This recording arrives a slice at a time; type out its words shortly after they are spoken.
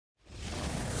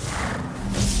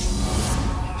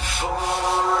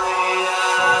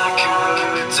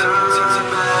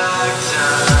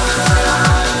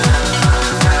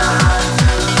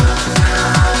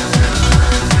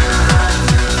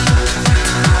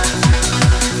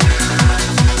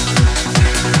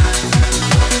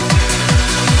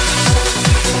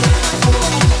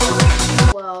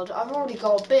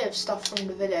of stuff from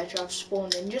the village I've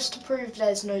spawned in, just to prove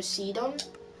there's no seed on.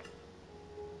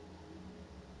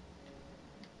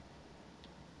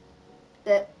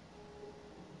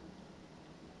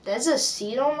 There's a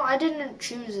seed on? I didn't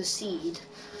choose a seed.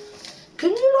 Can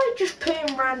you like just put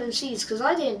in random seeds? Because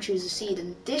I didn't choose a seed,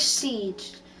 and this seed...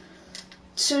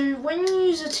 So when you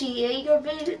use a Tiago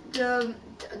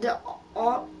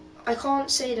I can't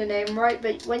say the name right,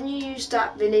 but when you use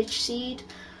that village seed,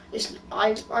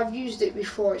 I've used it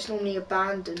before. It's normally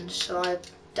abandoned, so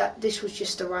this was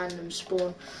just a random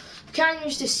spawn. You can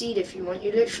use the seed if you want.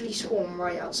 You literally spawn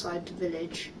right outside the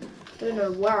village. Don't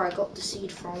know where I got the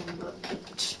seed from, but I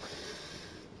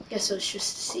guess it was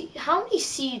just a seed. How many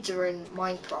seeds are in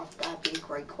Minecraft? That'd be a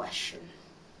great question.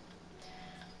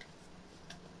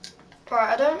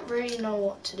 Right, I don't really know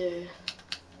what to do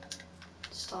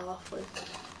to start off with.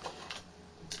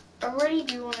 I really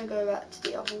do want to go back to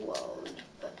the other world,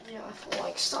 but yeah, I feel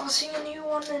like starting a new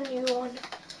one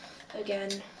again.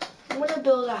 I'm going to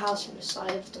build a house on the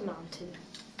side of the mountain.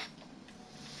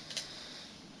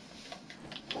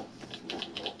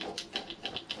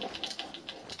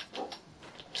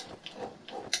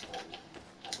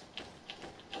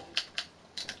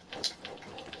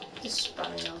 This is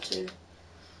running out too.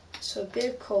 So a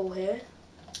bit of coal here.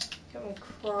 Get my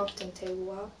crafting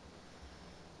table out.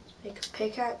 Make a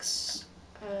pickaxe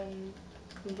and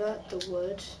convert the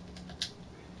wood.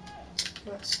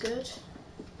 That's good.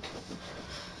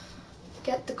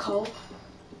 Get the coal.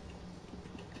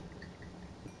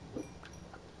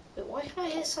 But why can I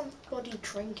hear somebody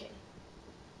drinking?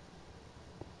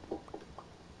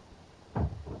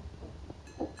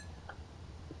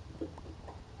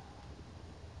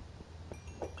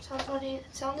 It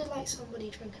sounded like somebody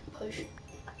drinking a potion.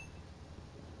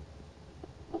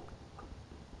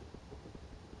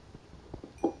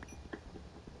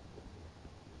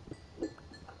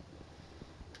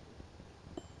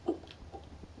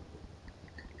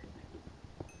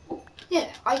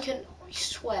 Yeah, I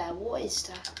swear, what is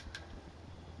that?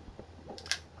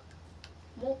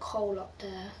 More coal up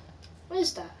there. What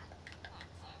is that?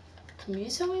 Can you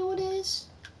tell me what it is?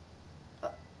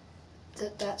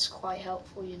 That's quite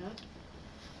helpful, you know.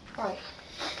 Right.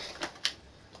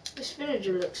 This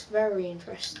villager looks very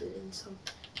interested in some...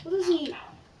 What does he...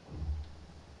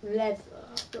 Leather.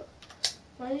 But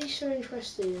why is he so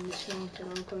interested in this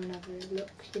mountain? I'll go and have a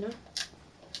look, you know.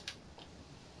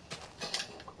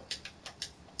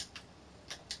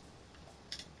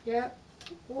 Yeah,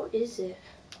 what is it?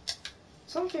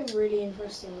 Something really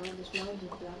interesting around this mountain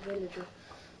for that villager.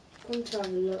 I'm going to have a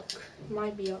look. It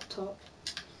might be up top.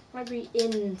 Might be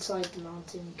inside the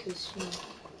mountain because, you know,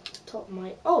 top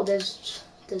might... Oh, there's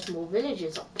more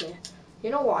villages up here.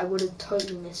 You know what? I would have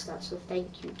totally missed that, so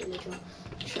thank you, villager.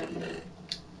 Sure.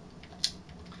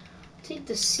 Take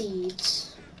the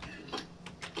seeds.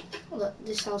 Oh, look,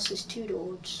 this house has 2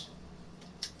 doors.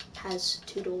 Has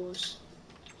 2 doors.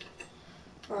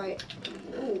 Right.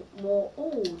 Oh, more.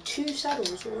 Oh, 2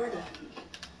 saddles already.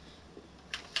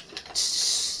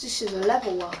 This is a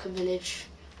level worker village.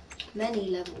 Many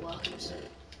level workers.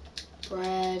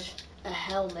 Bread. A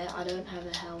helmet. I don't have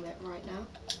a helmet right now.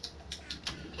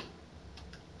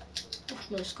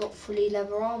 Almost got fully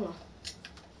leather armor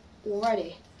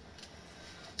already.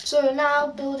 So now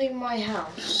building my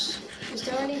house. Is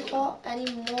there any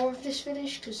more of this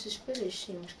village? Because this village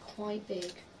seems quite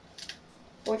big.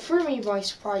 Well, it threw me by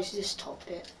surprise, this top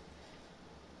bit.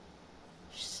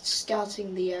 Just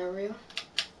scouting the area.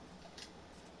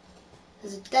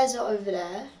 There's a desert over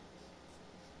there.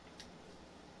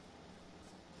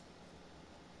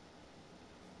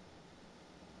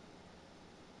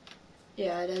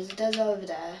 Yeah, there's a desert over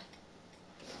there.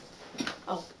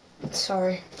 Oh,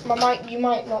 sorry. You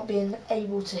might not be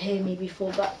able to hear me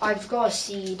before, but I've got a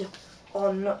seed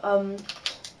on,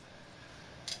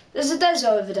 there's a desert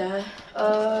over there.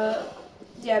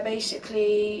 Yeah,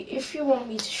 basically, if you want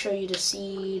me to show you the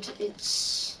seed,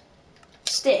 it's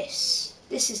this.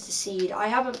 This is the seed. I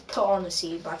haven't put on a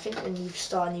seed, but I think when you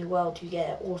start a new world, you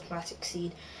get an automatic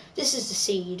seed. This is the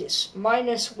seed. It's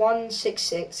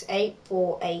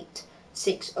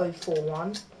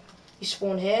 -166848641. You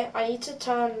spawn here. I need to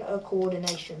turn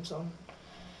coordinations on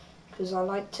because I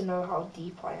like to know how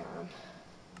deep I am.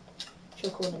 Show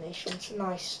coordinations.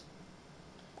 Nice.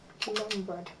 Lemon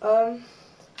bread.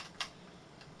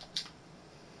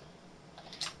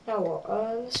 Now what?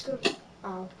 Let's go.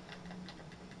 Ow.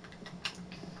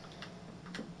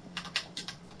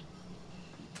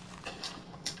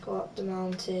 Go up the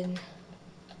mountain.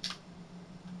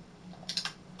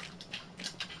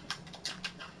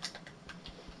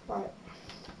 Right.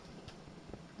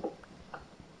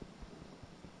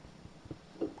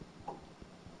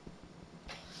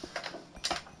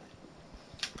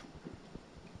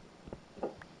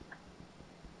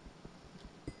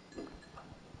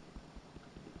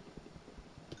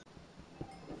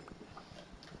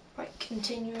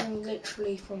 Continuing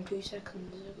literally from 2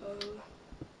 seconds ago.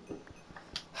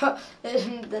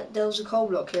 There was a coal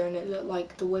block here and it looked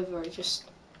like the wither just...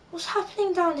 What's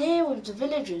happening down here with the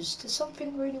villagers? There's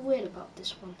something really weird about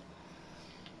this one.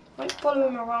 I might follow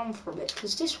him around for a bit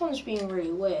because this one's being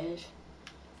really weird.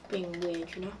 Being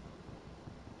weird, you know.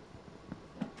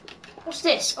 What's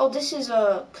this? Oh, this is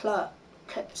a cleric.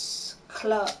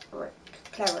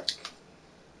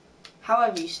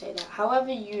 However you say that.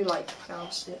 However you like to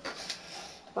pronounce it.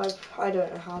 I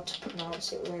don't know how to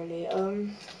pronounce it really.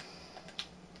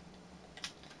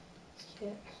 Yeah.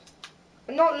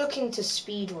 I'm not looking to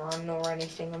speed run or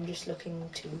anything. I'm just looking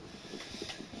to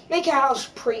make a house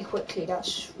pretty quickly.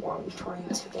 That's what I'm trying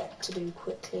to get to do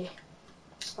quickly.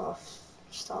 Start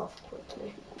off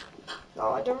quickly. No,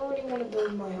 I don't really want to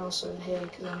build my house over here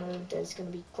because I know there's going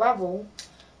to be gravel.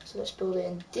 So let's build it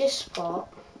in this part.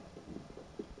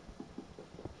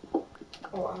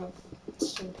 Oh, I have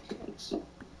stone pickaxe.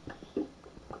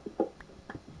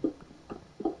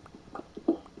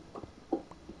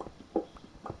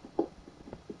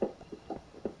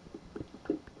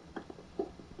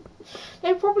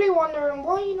 They're probably wondering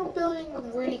why you're not building a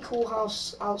really cool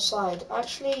house outside.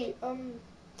 Actually,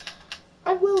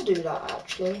 I will do that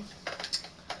actually.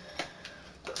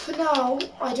 But for now,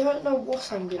 I don't know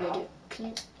what I'm gonna do.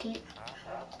 Can you?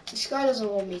 This guy doesn't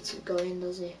want me to go in,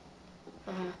 does he?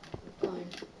 Fine.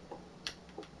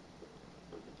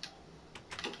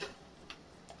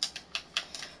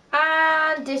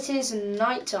 And it is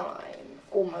night time.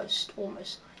 Almost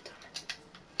night time.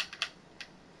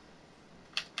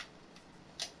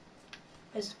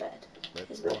 Where's the bed?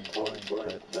 Here's the bed.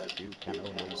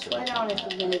 Swear down if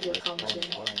the villager comes in.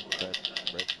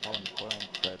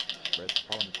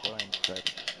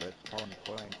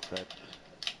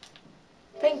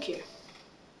 Thank you.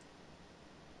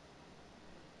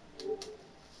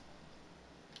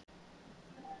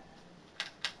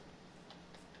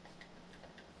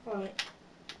 Right.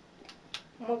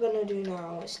 What we're gonna do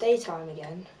now, it's daytime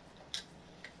again.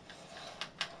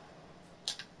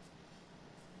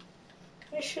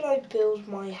 Where should I build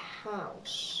my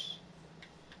house?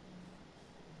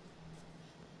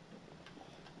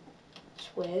 It's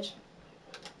weird.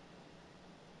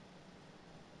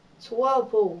 It's a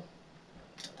whirlpool.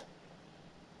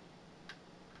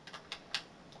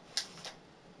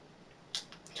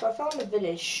 So I found a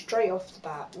village straight off the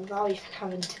bat without even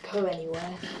having to go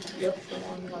anywhere. Look for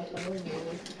one like I normally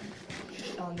would.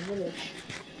 Just found the village.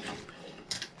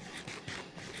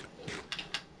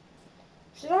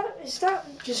 Is that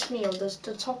just me, or does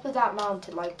the top of that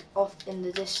mountain, like off in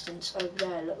the distance over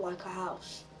there, look like a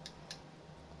house?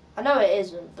 I know it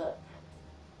isn't, but...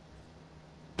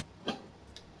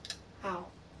 Ow.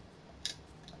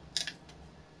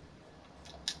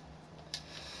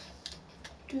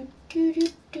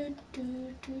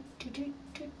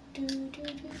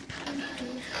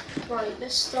 Right,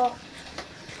 let's start. I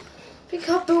think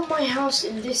I'll build my house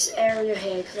in this area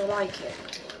here because I like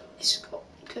it. It's got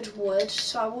good wood,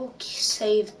 so I will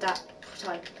save that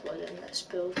type of wood and let's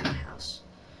build my house.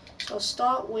 So I'll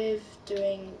start with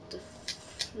doing the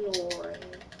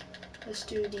flooring. Let's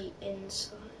do the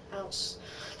inside, outside.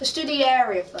 Let's do the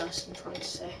area first, I'm trying to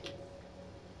say.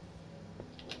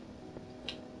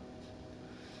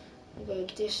 Go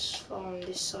this far on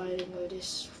this side and go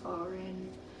this far in.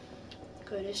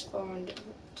 Go this far and...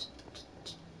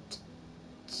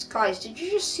 Guys, did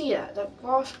you just see that? That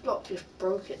grass block just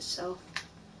broke itself.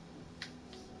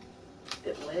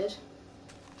 Bit weird.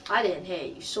 I didn't hear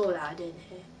it. You saw that. I didn't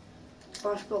hear it. The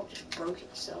grass block just broke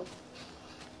itself.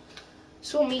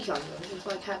 Saw me coming. It was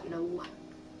like, no.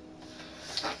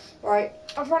 Right,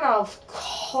 I've run out of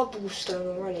cobblestone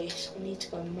already, so I need to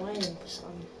go mining for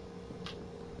some.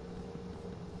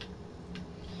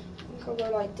 I think I'll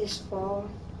go like this far.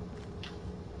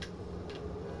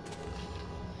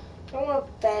 I don't want a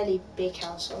fairly big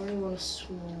house, I only want a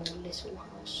small little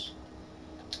house.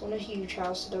 I want a huge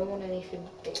house, I don't want anything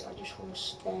big, I just want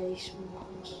a fairly small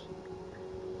house.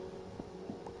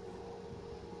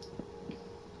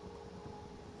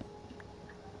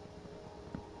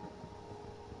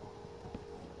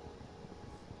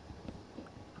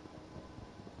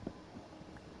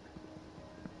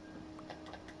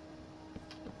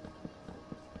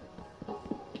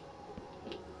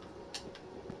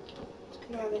 Just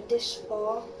gonna have it this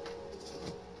far.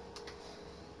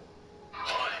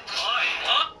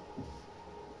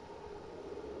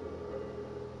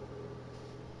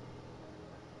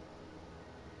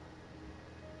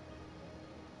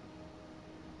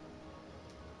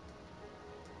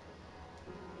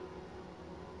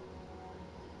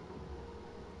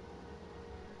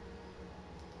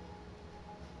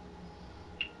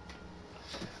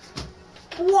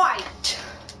 white.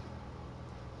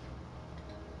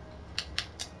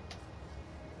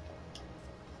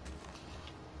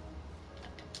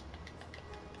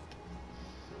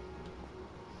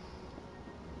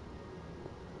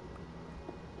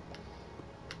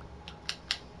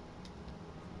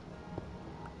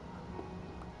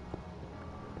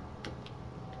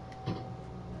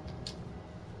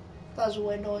 That was a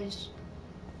weird noise.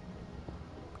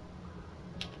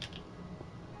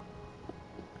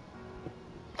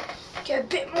 Get a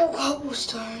bit more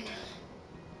cobblestone.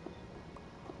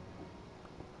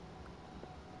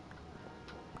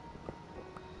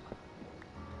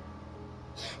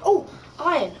 Oh,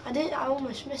 iron! I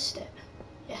almost missed it.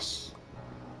 Yes.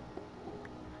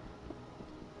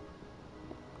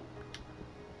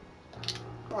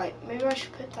 Right, maybe I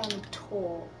should put down a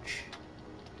torch.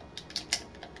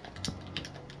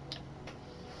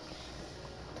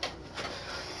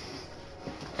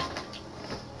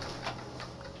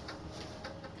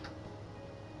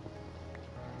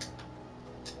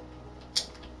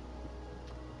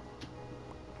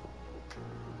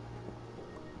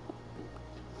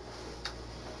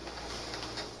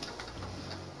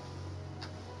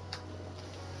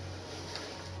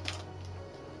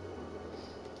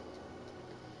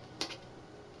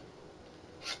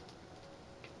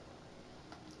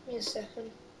 Give me a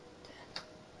second.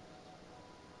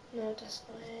 No, that's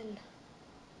not in.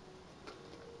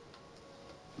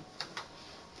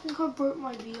 I think I broke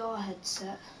my VR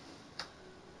headset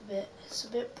a bit. It's a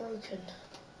bit broken.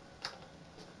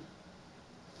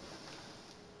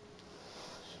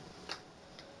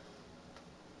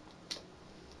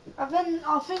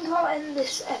 I think I'll end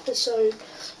this episode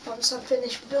once I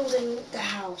finish building the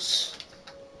house.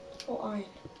 Or iron.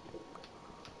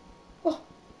 Oh,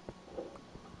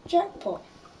 jackpot.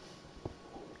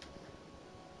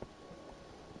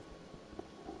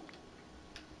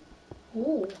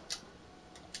 Ooh.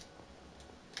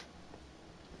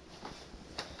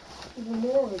 Even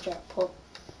more of a jackpot.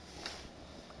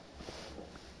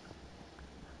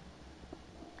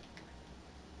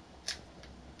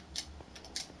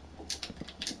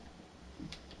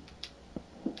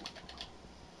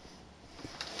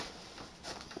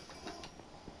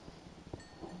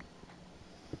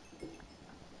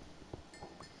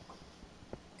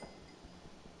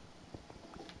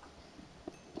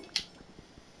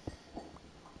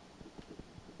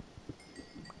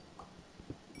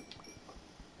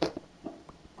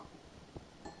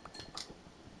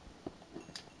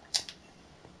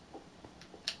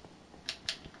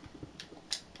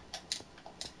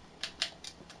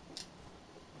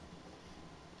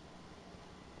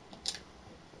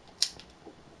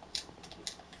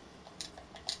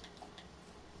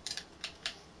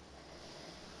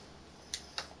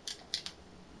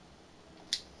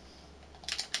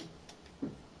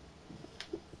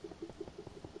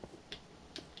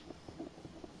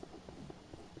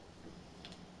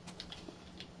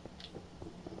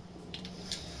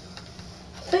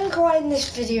 I think I'll end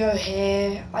this video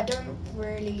here. I don't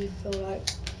really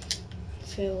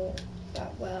feel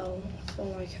that well. I feel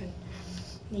like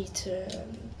I need to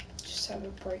just have a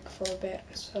break for a bit.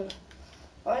 So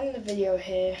I'll end the video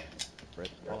here.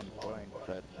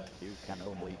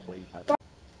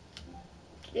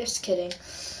 Just kidding.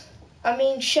 I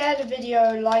mean, share the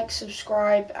video, like,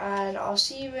 subscribe, and I'll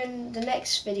see you in the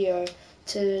next video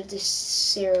to this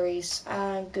series.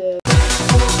 And good.